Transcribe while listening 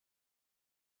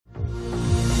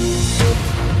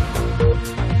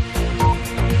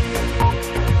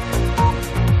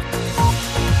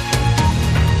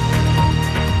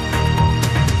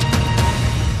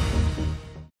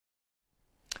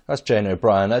That's Jane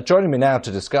O'Brien. Joining me now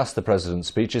to discuss the President's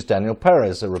speech is Daniel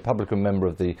Perez, a Republican member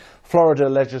of the Florida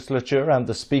legislature and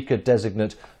the Speaker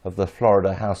designate of the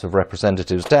Florida House of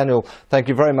Representatives. Daniel, thank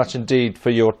you very much indeed for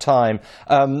your time.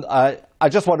 I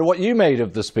just wonder what you made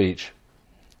of the speech.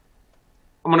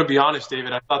 I'm going to be honest,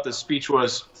 David. I thought the speech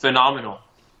was phenomenal.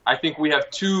 I think we have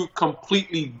two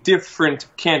completely different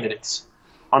candidates.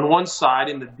 On one side,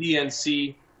 in the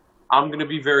DNC, I'm going to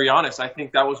be very honest. I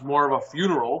think that was more of a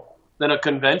funeral than a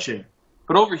convention.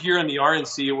 But over here in the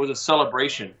RNC, it was a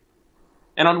celebration.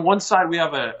 And on one side, we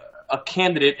have a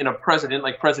candidate and a president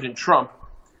like President Trump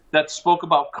that spoke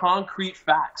about concrete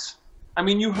facts. I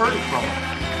mean, you heard it from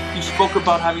him. He spoke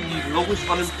about having the lowest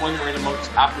unemployment rate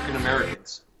amongst African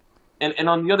Americans. And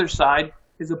on the other side,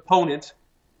 his opponent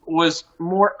was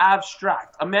more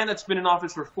abstract. A man that's been in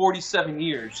office for 47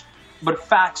 years, but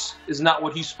facts is not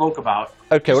what he spoke about.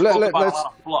 Okay,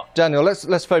 well, Daniel,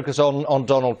 let's focus on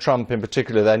Donald Trump in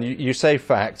particular then. You say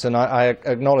facts, and I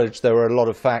acknowledge there were a lot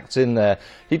of facts in there.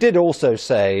 He did also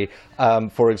say,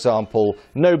 for example,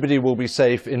 nobody will be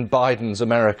safe in Biden's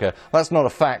America. Well, that's not a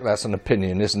fact, that's an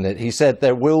opinion, isn't it? He said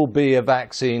there will be a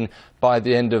vaccine by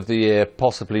the end of the year,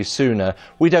 possibly sooner.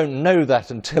 We don't know that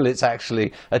until it's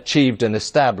actually achieved and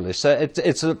established. So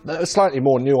it's a slightly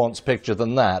more nuanced picture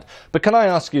than that. But can I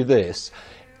ask you this?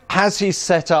 Has he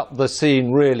set up the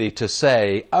scene really to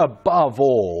say, above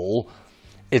all,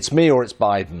 it's me or it's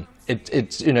Biden?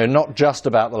 It's not just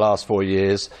about the last 4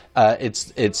 years.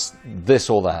 It's this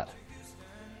or that.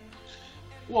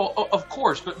 Well, of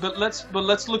course, but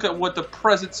let's look at what the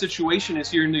present situation is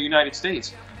here in the United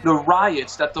States. The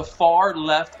riots that the far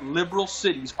left liberal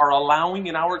cities are allowing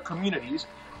in our communities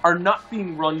are not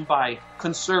being run by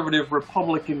conservative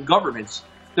Republican governments.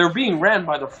 They're being ran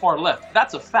by the far left.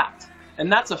 That's a fact.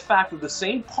 And that's a fact of the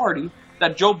same party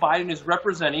that Joe Biden is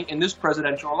representing in this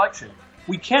presidential election.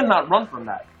 We cannot run from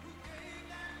that.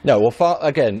 No,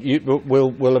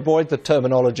 well, we'll avoid the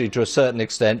terminology to a certain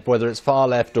extent, whether it's far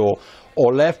left or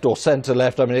left or centre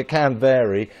left. I mean, it can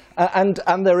vary. And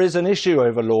there is an issue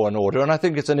over law and order, and I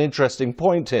think it's an interesting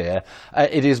point here.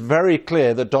 It is very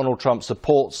clear that Donald Trump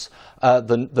supports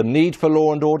the need for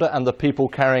law and order and the people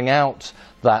carrying out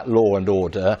that law and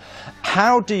order.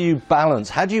 How do you balance,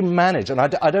 how do you manage, and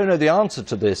I don't know the answer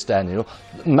to this, Daniel,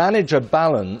 manage a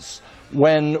balance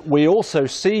when we also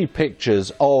see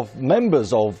pictures of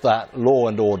members of that law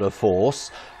and order force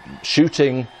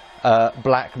shooting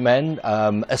black men,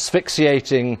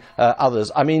 asphyxiating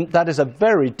others? I mean, that is a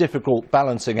very difficult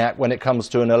balancing act when it comes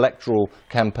to an electoral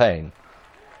campaign.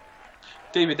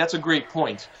 David, that's a great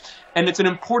point. And it's an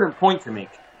important point to make.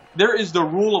 There is the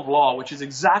rule of law, which is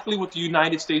exactly what the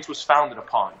United States was founded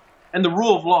upon. And the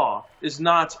rule of law is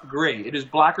not gray. It is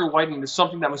black or white, and it is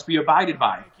something that must be abided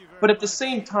by. But at the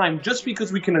same time, just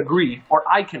because we can agree, or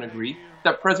I can agree,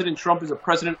 that President Trump is a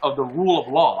president of the rule of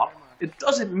law, it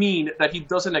doesn't mean that he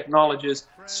doesn't acknowledge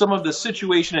some of the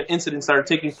situation and incidents that are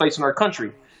taking place in our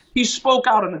country. He spoke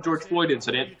out on the George Floyd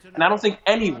incident, and I don't think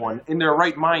anyone in their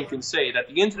right mind can say that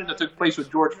the incident that took place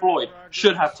with George Floyd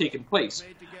should have taken place.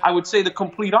 I would say the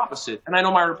complete opposite, and I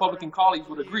know my Republican colleagues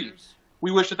would agree.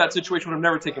 We wish that that situation would have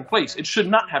never taken place. It should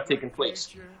not have taken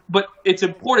place. But it's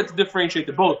important to differentiate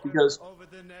the both, because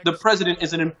the president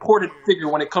is an important figure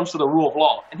when it comes to the rule of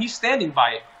law, and he's standing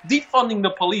by it. Defunding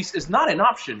the police is not an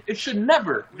option. It should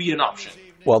never be an option.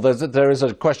 Well, there is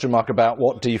a question mark about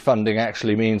what defunding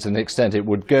actually means and the extent it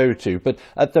would go to. But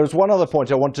there's one other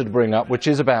point I wanted to bring up, which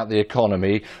is about the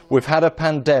economy. We've had a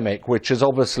pandemic which has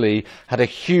obviously had a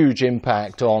huge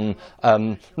impact on,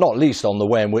 not least on the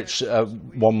way in which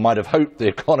one might have hoped the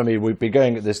economy would be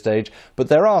going at this stage. But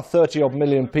there are 30-odd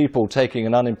million people taking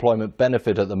an unemployment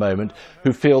benefit at the moment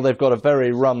who feel they've got a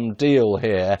very rum deal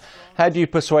here. How do you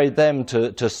persuade them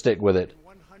to stick with it?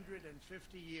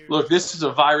 Look, this is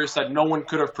a virus that no one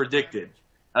could have predicted.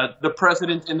 The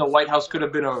president in the White House could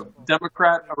have been a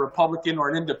Democrat, a Republican, or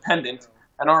an independent,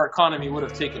 and our economy would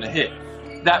have taken a hit.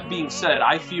 That being said,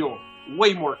 I feel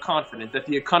way more confident that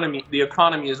the economy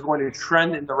is going to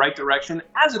trend in the right direction,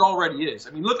 as it already is.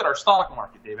 I mean, look at our stock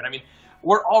market, David. I mean,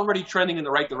 we're already trending in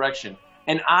the right direction.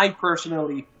 And I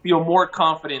personally feel more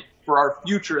confident for our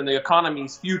future and the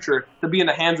economy's future to be in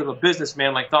the hands of a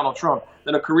businessman like Donald Trump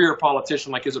than a career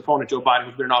politician like his opponent, Joe Biden,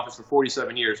 who's been in office for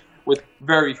 47 years with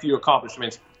very few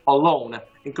accomplishments alone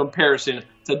in comparison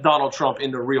to Donald Trump in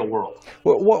the real world.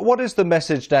 Well, what is the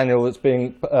message, Daniel, that's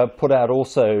being put out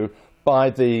also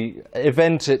by the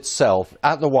event itself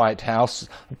at the White House?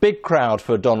 Big crowd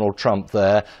for Donald Trump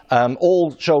there,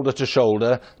 all shoulder to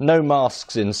shoulder, no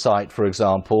masks in sight, for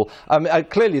example.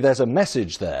 Clearly there's a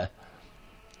message there.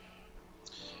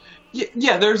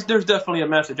 Yeah, there's definitely a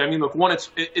message. I mean, look, one,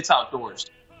 it's outdoors.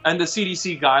 and the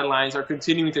CDC guidelines are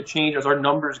continuing to change as our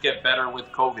numbers get better with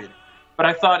COVID. But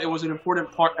I thought it was an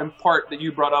important part that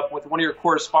you brought up with one of your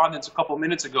correspondents a couple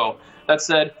minutes ago that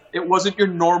said it wasn't your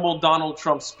normal Donald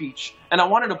Trump speech. And I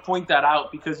wanted to point that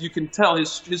out because you can tell his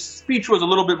speech was a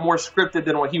little bit more scripted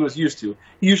than what he was used to.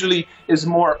 He usually is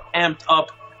more amped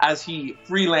up as he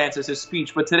freelances his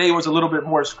speech, but today was a little bit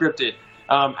more scripted.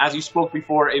 As you spoke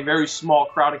before, a very small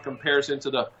crowd in comparison to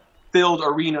the filled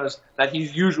arenas that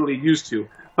he's usually used to.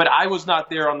 But I was not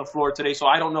there on the floor today, so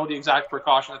I don't know the exact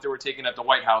precaution that they were taking at the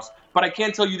White House. But I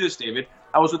can tell you this, David.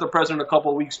 I was with the president a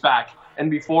couple of weeks back, and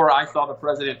before I saw the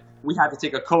president, we had to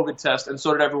take a COVID test, and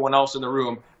so did everyone else in the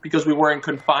room, because we were in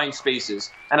confined spaces,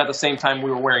 and at the same time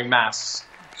we were wearing masks.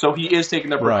 So he is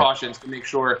taking the precautions to make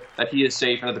sure that he is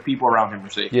safe and that the people around him are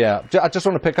safe. Yeah, I just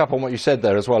want to pick up on what you said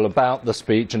there as well about the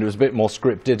speech, and it was a bit more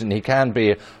scripted, and he can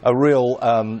be a real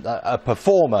a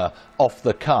performer off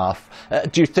the cuff.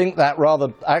 Do you think that rather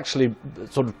actually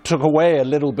sort of took away a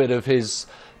little bit of his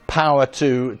power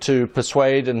to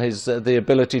persuade and his the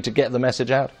ability to get the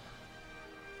message out?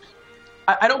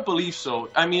 I don't believe so.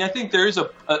 I mean, I think there is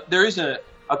a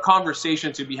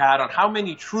conversation to be had on how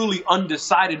many truly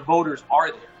undecided voters are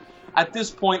there. At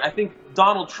this point, I think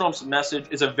Donald Trump's message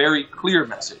is a very clear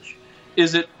message.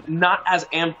 Is it not as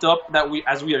amped up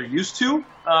as we are used to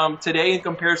today in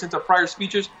comparison to prior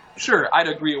speeches? Sure, I'd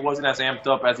agree it wasn't as amped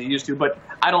up as he used to, but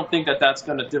I don't think that that's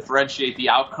going to differentiate the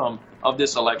outcome of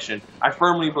this election. I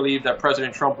firmly believe that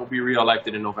President Trump will be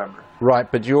reelected in November. Right,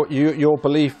 but your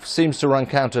belief seems to run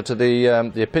counter to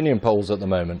the opinion polls at the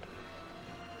moment.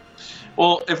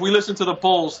 Well, if we listen to the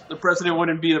polls, the president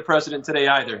wouldn't be the president today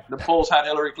either. The polls had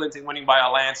Hillary Clinton winning by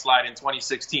a landslide in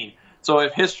 2016. So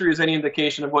if history is any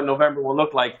indication of what November will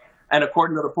look like, and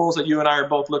according to the polls that you and I are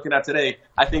both looking at today,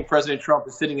 I think President Trump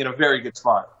is sitting in a very good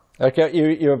spot. Okay,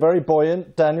 you're very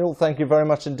buoyant. Daniel, thank you very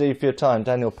much indeed for your time.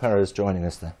 Daniel Perez joining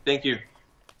us there. Thank you.